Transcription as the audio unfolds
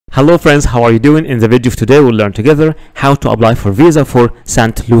Hello friends, how are you doing? In the video of today we'll learn together how to apply for visa for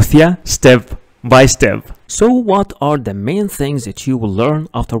Saint Lucia step by step. So what are the main things that you will learn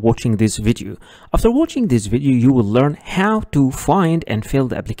after watching this video? After watching this video you will learn how to find and fill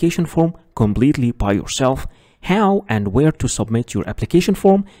the application form completely by yourself, how and where to submit your application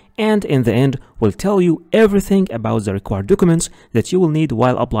form, and in the end we'll tell you everything about the required documents that you will need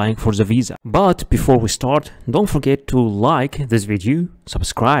while applying for the visa. But before we start, don't forget to like this video,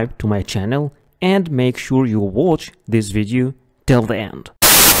 subscribe to my channel, and make sure you watch this video till the end.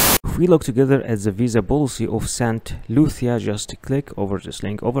 If we look together at the visa policy of Saint Lucia, just click over this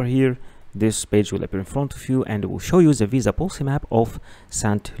link over here. This page will appear in front of you and it will show you the visa policy map of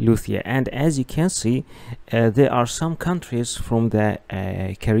Saint Lucia. And as you can see, there are some countries from the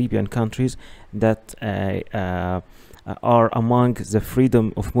Caribbean countries that are among the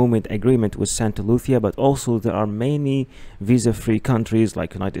freedom of movement agreement with Saint Lucia, but also there are many visa-free countries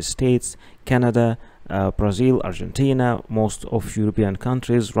like United States, Canada, Brazil, Argentina, most of European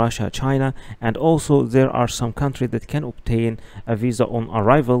countries, Russia, China, and also there are some countries that can obtain a visa on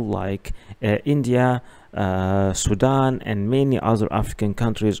arrival like India, Sudan, and many other African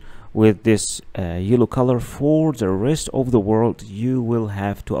countries with this yellow color. For the rest of the world, you will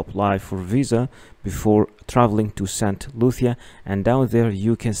have to apply for visa before traveling to Saint Lucia, and down there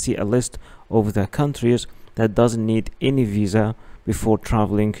you can see a list of the countries that doesn't need any visa before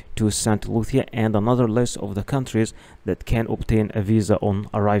traveling to Saint Lucia, and another list of the countries that can obtain a visa on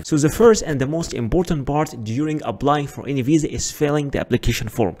arrival. So the first and the most important part during applying for any visa is filling the application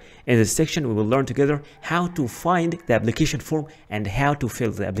form. In this section we will learn together how to find the application form and how to fill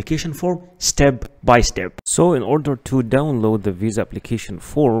the application form step by step. So in order to download the visa application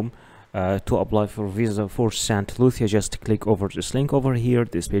form to apply for visa for Saint Lucia, just click over this link over here.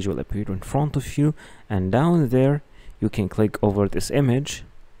 This page will appear in front of you, and down there you can click over this image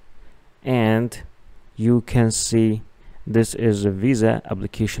and you can see this is a visa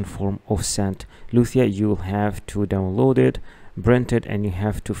application form of Saint Lucia. You'll have to download it, print it, and you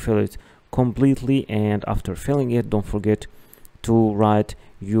have to fill it completely. And after filling it, don't forget to write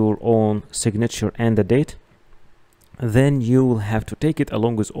your own signature and the date. Then you will have to take it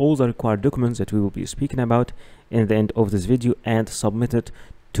along with all the required documents that we will be speaking about in the end of this video and submit it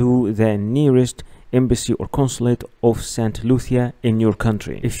to the nearest embassy or consulate of Saint Lucia in your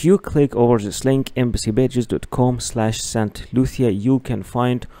country. If you click over this link, embassypages.com/Saint Lucia, you can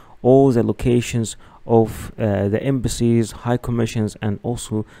find all the locations of the embassies, high commissions, and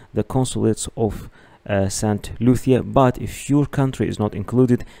also the consulates of Saint Lucia. But if your country is not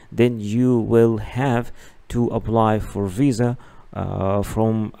included, then you will have to apply for visa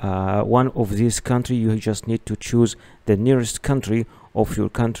from one of these countries. You just need to choose the nearest country of your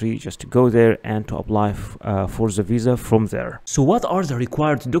country just to go there and to apply for the visa from there. So what are the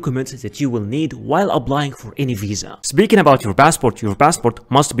required documents that you will need while applying for any visa? Speaking about your passport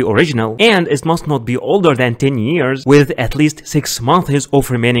must be original and it must not be older than 10 years with at least 6 months of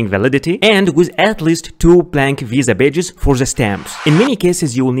remaining validity and with at least 2 blank visa pages for the stamps. In many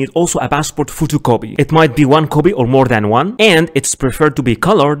cases you will need also a passport photocopy. It might be 1 copy or more than one, and it's preferred to be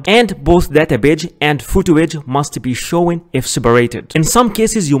colored, and both data page and photo page must be shown if separated. In some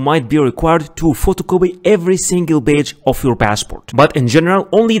cases you might be required to photocopy every single page of your passport, but in general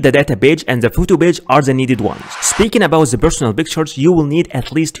only the data page and the photo page are the needed ones. Speaking about the personal pictures, you will need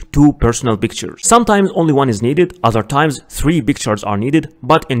at least 2 personal pictures. Sometimes only 1 is needed, other times 3 pictures are needed,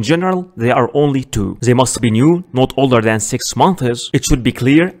 but in general they are only 2. They must be new, not older than 6 months. It should be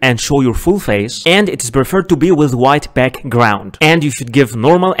clear and show your full face, and it is preferred to be with white background, and you should give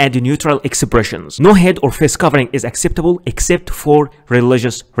normal and neutral expressions. No head or face covering is acceptable except for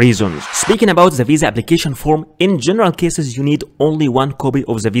religious reasons. Speaking about the visa application form, in general cases you need only 1 copy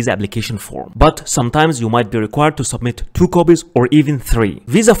of the visa application form, but sometimes you might be required to submit 2 copies or even 3.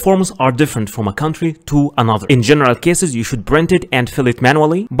 Visa forms are different from a country to another. In general cases you should print it and fill it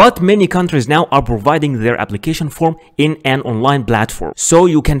manually, but many countries now are providing their application form in an online platform, so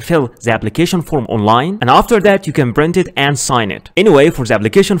you can fill the application form online and after that you can print it and sign it. Anyway, for the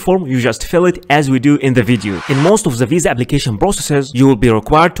application form you just fill it as we do in the video. In most of the visa application processes you will be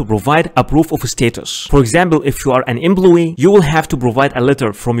required to provide a proof of status. For example, if you are an employee, you will have to provide a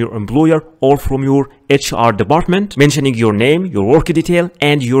letter from your employer or from your HR department mentioning your name, your work detail,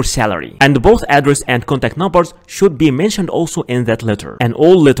 and your salary. And both address and contact numbers should be mentioned also in that letter. And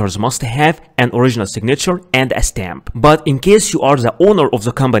all letters must have an original signature and a stamp. But in case you are the owner of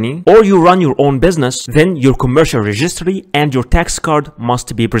the company or you run your own business, then your commercial registry and your tax card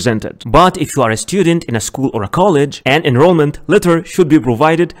must be presented. But if you are a student in a school or a college, an enrollment letter letter should be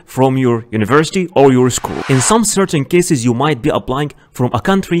provided from your university or your school. In some certain cases, you might be applying from a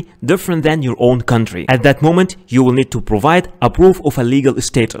country different than your own country. At that moment, you will need to provide a proof of a legal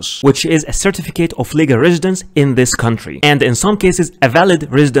status, which is a certificate of legal residence in this country. And in some cases, a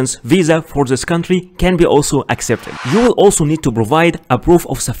valid residence visa for this country can be also accepted. You will also need to provide a proof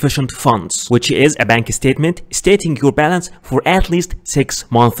of sufficient funds, which is a bank statement stating your balance for at least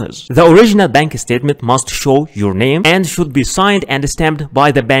 6 months. The original bank statement must show your name and should be signed and stamped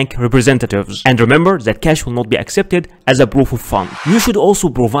by the bank representatives. And remember that cash will not be accepted as a proof of fund. You should also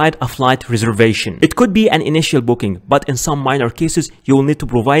provide a flight reservation. It could be an initial booking, but in some minor cases, you will need to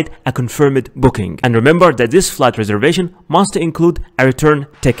provide a confirmed booking. And remember that this flight reservation must include a return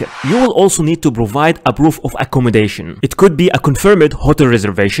ticket. You will also need to provide a proof of accommodation. It could be a confirmed hotel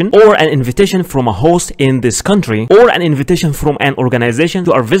reservation, or an invitation from a host in this country, or an invitation from an organization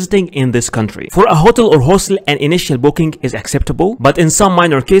you are visiting in this country. For a hotel or hostel, an initial booking is acceptable, but in some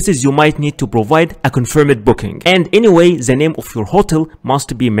minor cases, you might need to provide a confirmed booking. And anyway, the name of your hotel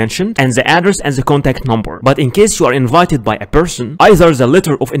must be mentioned, and the address and the contact number. But in case you are invited by a person, either the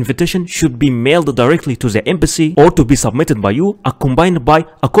letter of invitation should be mailed directly to the embassy or to be submitted by you, accompanied by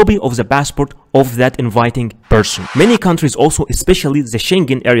a copy of the passport of that inviting person. Many countries also, especially the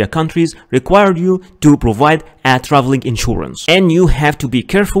Schengen area countries, require you to provide a traveling insurance, and you have to be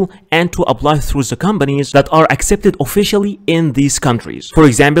careful and to apply through the companies that are accepted officially in these countries. For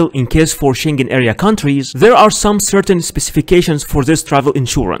example, in case for Schengen area countries, there are some certain specifications for this travel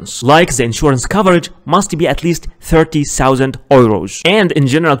insurance, like the insurance coverage must be at least 30,000 euros, and in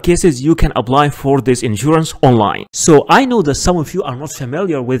general cases you can apply for this insurance online. So I know that some of you are not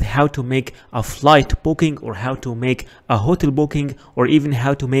familiar with how to make a flight booking, or how to make a hotel booking, or even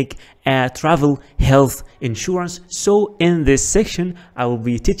how to make a travel health insurance. So in this section I will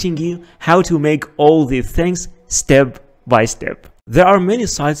be teaching you how to make all these things step by step. There are many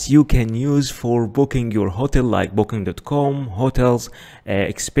sites you can use for booking your hotel, like booking.com, hotels,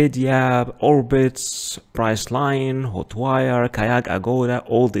 Expedia, Orbitz, Priceline, Hotwire, Kayak, Agoda,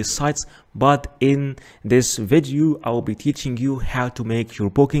 all these sites. But in this video I will be teaching you how to make your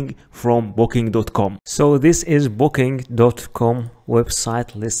booking from booking.com. So this is booking.com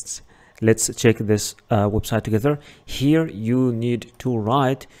website. Let's check this website together. Here you need to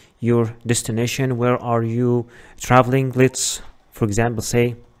write your destination. Where are you traveling? Let's, for example,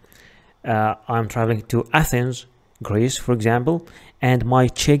 say I'm traveling to Athens, Greece, for example, and my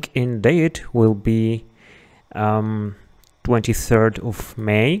check-in date will be 23rd of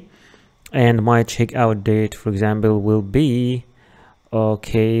May, and my check-out date, for example, will be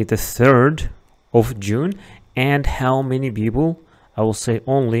the 3rd of June. And how many people? I will say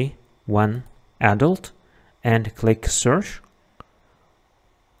only 1 adult, and click search.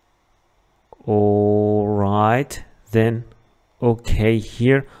 All right, then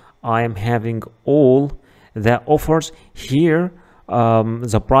here I am having all the offers here.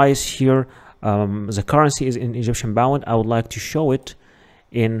 The price here, the currency is in Egyptian pound. I would like to show it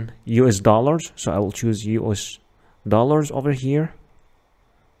in US dollars, so I will choose US dollars over here.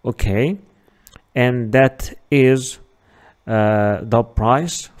 And that is the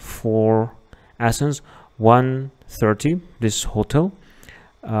price for Athens, 130, this hotel.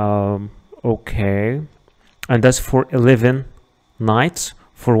 And that's for 11 nighs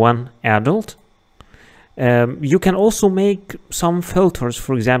for 1 adult. You can also make some filters,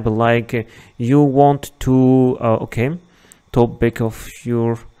 for example, like you want to topic of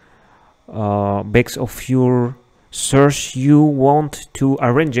your base of your search, you want to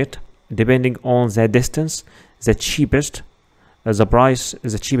arrange it depending on the distance, the cheapest, the price,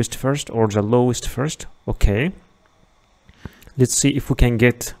 the cheapest first or the lowest first. Let's see if we can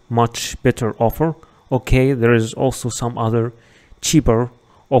get much better offer. There is also some other cheaper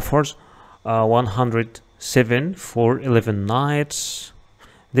offers. 107 for 11 nights.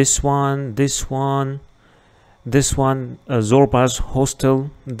 This one, Zorba's hostel.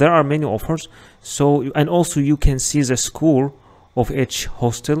 There are many offers. So, and also you can see the score of each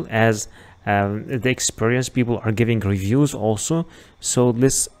hostel as the experience. People are giving reviews also. So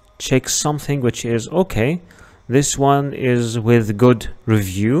let's check something which is this one is with good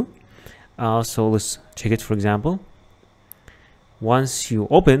review. So let's check it. For example, once you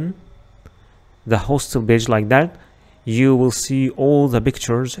open the hostel page like that, you will see all the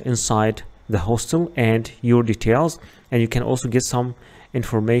pictures inside the hostel and your details, and you can also get some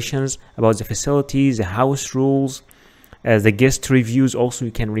informations about the facilities, the house rules, the guest reviews. Also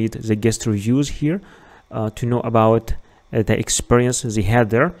you can read the guest reviews here to know about the experience they had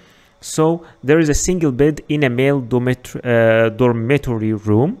there. So there is a single bed in a male dormitory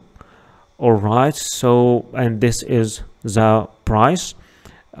room. All right, so, and this is the price.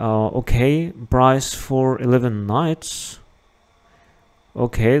 Okay, price for 11 nights.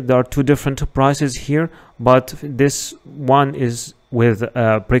 Okay, there are two different prices here, but this one is with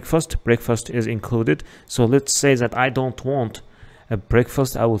breakfast. Breakfast is included. So let's say that I don't want a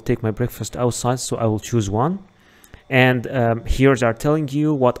breakfast. I will take my breakfast outside, so I will choose one. And here they are telling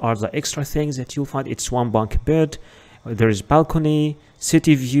you what are the extra things that you'll find. It's one bunk bed, there is balcony,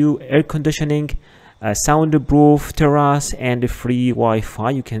 city view, air conditioning, soundproof terrace, and a free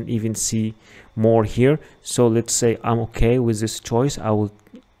Wi-Fi. You can even see more here. So let's say I'm okay with this choice. I will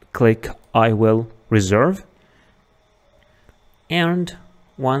click I will reserve, and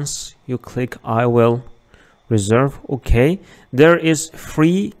once you click I will reserve, okay, there is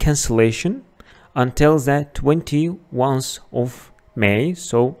free cancellation until the 21st of May.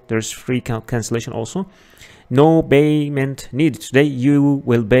 So there's free cancellation also. No payment needed today. You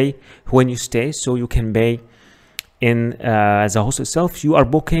will pay when you stay, so you can pay in the host itself. You are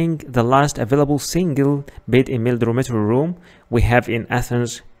booking the last available single bed in male dormitory room we have in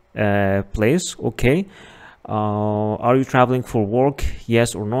Athens place. Okay, are you traveling for work?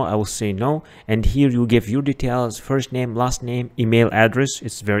 Yes or no? I will say no. And here you give your details: first name, last name, email address.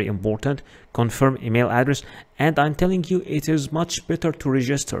 It's very important. Confirm email address. And I'm telling you, it is much better to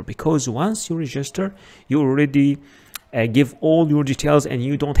register, because once you register, you already give all your details, and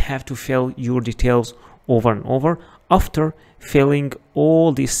you don't have to fill your details over and over. After filling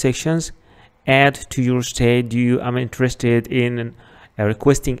all these sections, add to your stay. I'm interested in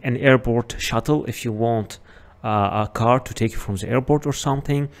requesting an airport shuttle if you want a car to take you from the airport or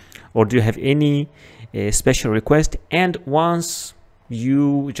something, or do you have any special request? And once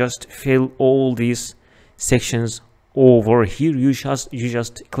you just fill all these sections over here, you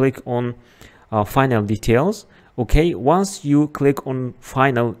just click on final details. Okay, once you click on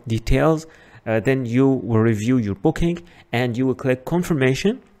final details, then you will review your booking, and you will click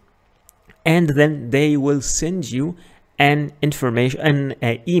confirmation, and then they will send you an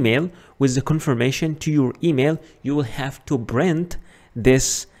email with the confirmation to your email. You will have to print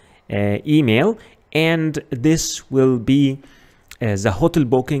this email, and this will be the hotel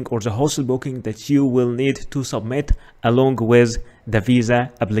booking or the hostel booking that you will need to submit along with the visa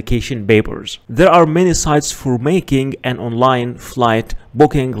application papers. There are many sites for making an online flight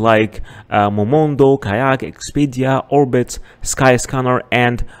booking, like Momondo, Kayak, Expedia, Orbitz, Skyscanner,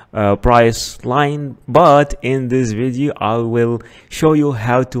 and Priceline. But in this video, I will show you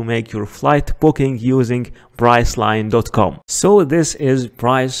how to make your flight booking using Priceline.com. So this is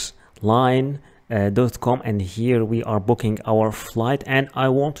Priceline.com, and here we are booking our flight, and I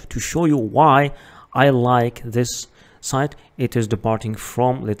want to show you why I like this site. It is departing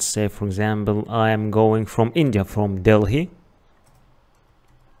from, let's say for example, I am going from India, from Delhi,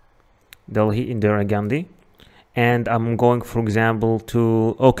 Indira Gandhi, and I'm going, for example,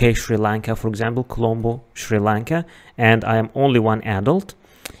 to Sri Lanka, for example, Colombo, Sri Lanka, and I am only one adult.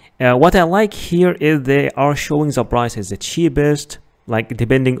 What I like here is they are showing the prices, the cheapest, like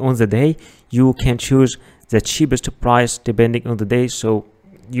depending on the day. You can choose the cheapest price depending on the day, so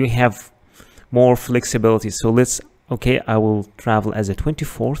you have more flexibility. So I will travel as a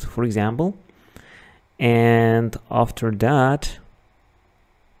 24th, for example, and after that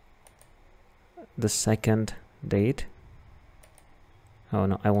the second date. Oh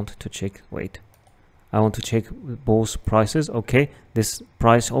no, I want to check, I want to check both prices. Okay, this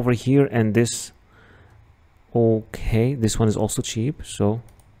price over here and this. Okay, this one is also cheap, so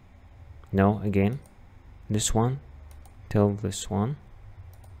no, again this one till this one.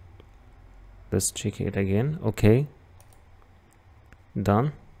 Let's check it again. Okay,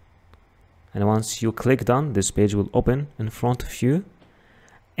 done. And once you click done, this page will open in front of you,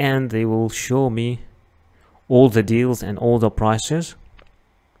 and they will show me all the deals and all the prices.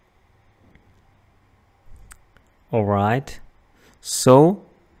 All right, so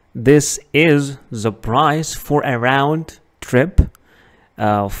this is the price for a round trip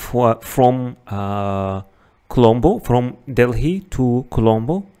from Colombo, from Delhi to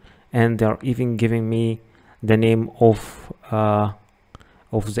Colombo, and they're even giving me the name of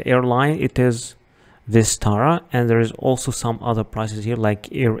the airline. It is Vistara, and there is also some other prices here like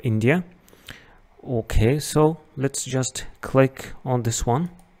Air India. Okay, so let's just click on this one.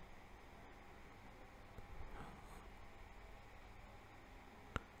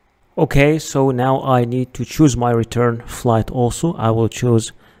 Okay, so now I need to choose my return flight also. I will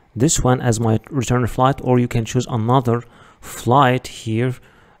choose this one as my return flight, or you can choose another flight here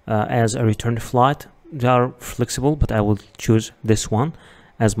as a return flight. They are flexible, but I will choose this one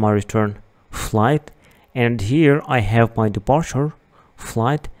as my return flight. And here I have my departure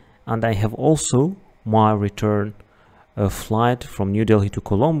flight, and I have also my return flight from New Delhi to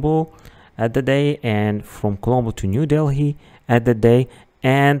Colombo at the day, and from Colombo to New Delhi at the day.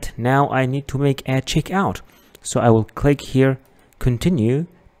 And now I need to make a checkout, so I will click here, continue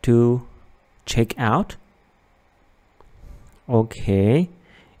to check out. Okay,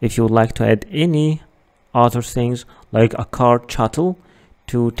 if you would like to add any other things like a car shuttle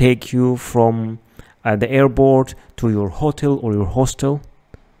to take you from the airport to your hotel or your hostel,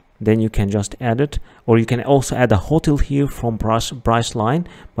 then you can just add it. Or you can also add a hotel here from price line,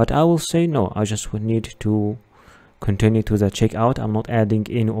 but I will say no, I just would need to continue to the checkout. I'm not adding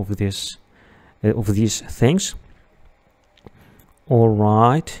any of this of these things. All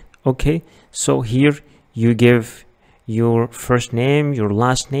right, okay, so here you give your first name, your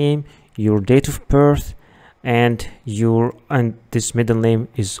last name, your date of birth, and this middle name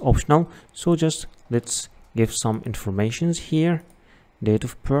is optional, so just let's give some informations here. Date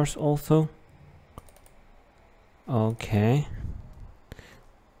of birth also. Okay,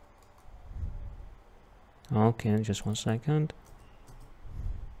 just 1 second.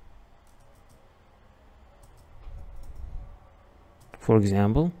 For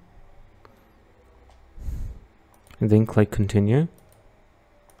example, and then click continue.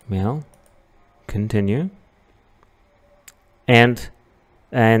 Mail, continue. And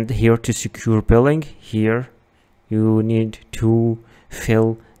here to secure billing, here you need to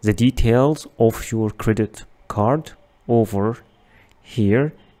fill the details of your credit card over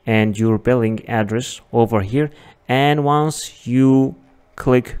here and your billing address over here. And once you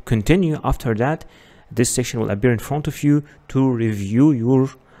click continue, after that this section will appear in front of you to review your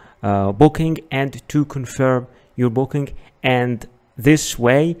booking and to confirm your booking. And this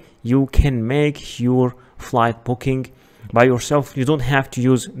way you can make your flight booking by yourself. You don't have to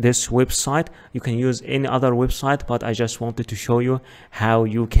use this website, you can use any other website, but I just wanted to show you how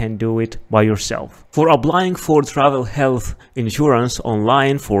you can do it by yourself. For applying for travel health insurance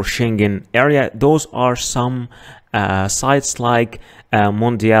online for Schengen area, those are some sites like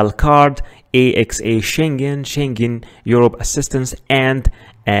Mondial Card, AXA Schengen, Schengen Europe Assistance, and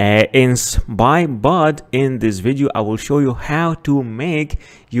Inspire. But in this video I will show you how to make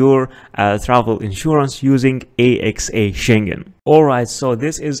your travel insurance using AXA Schengen. Alright, so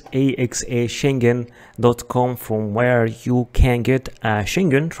this is axaschengen.com, from where you can get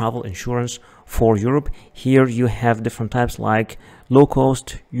Schengen travel insurance for Europe. Here you have different types like low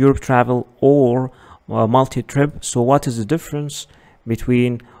cost, Europe travel, or multi-trip. So what is the difference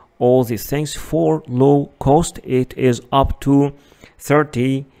between all these things? For low cost, it is up to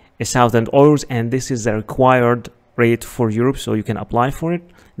 30,000 euros, and this is the required rate for Europe, so you can apply for it.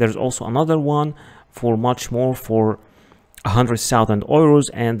 There's also another one for much more, for 100,000 euros,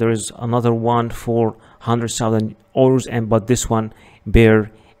 and there is another one for 100,000 euros, but this one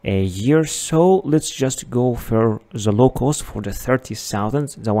per a year. So let's just go for the low cost, for the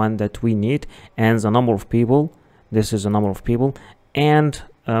 30,000, the one that we need, and the number of people. This is the number of people, and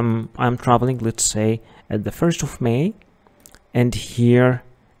I'm traveling, let's say, at the 1st of May, and here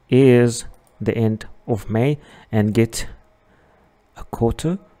is the end of May, and get a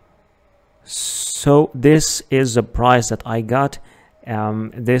quota. So this is the price that I got.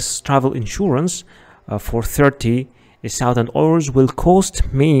 This travel insurance for 30,000 euros will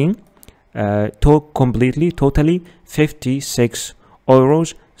cost me totally 56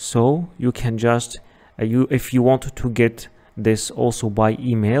 euros. So you can just if you want to get this also by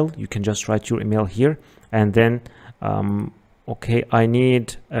email, you can just write your email here, and then okay,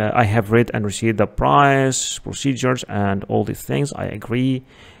 I have read and received the price, procedures, and all these things. I agree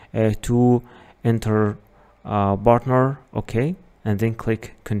to enter partner. Okay, and then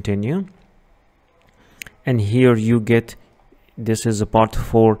click continue. And here you get, this is a part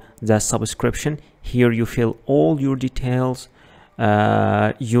for the subscription. Here you fill all your details,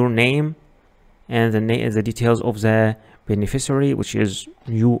 your name, and the details of the beneficiary, which is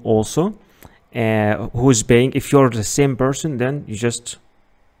you also, who is paying. If you're the same person, then you just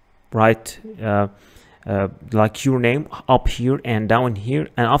write like your name up here and down here,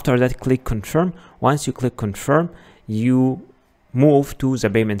 and after that click confirm. Once you click confirm, you move to the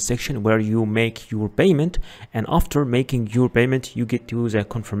payment section where you make your payment, and after making your payment you get to the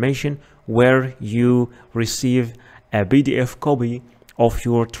confirmation where you receive a PDF copy of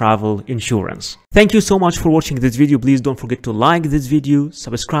your travel insurance. Thank you so much for watching this video. Please don't forget to like this video,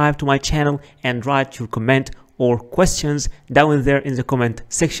 subscribe to my channel, and write your comment or questions down there in the comment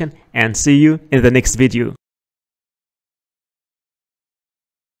section, and see you in the next video.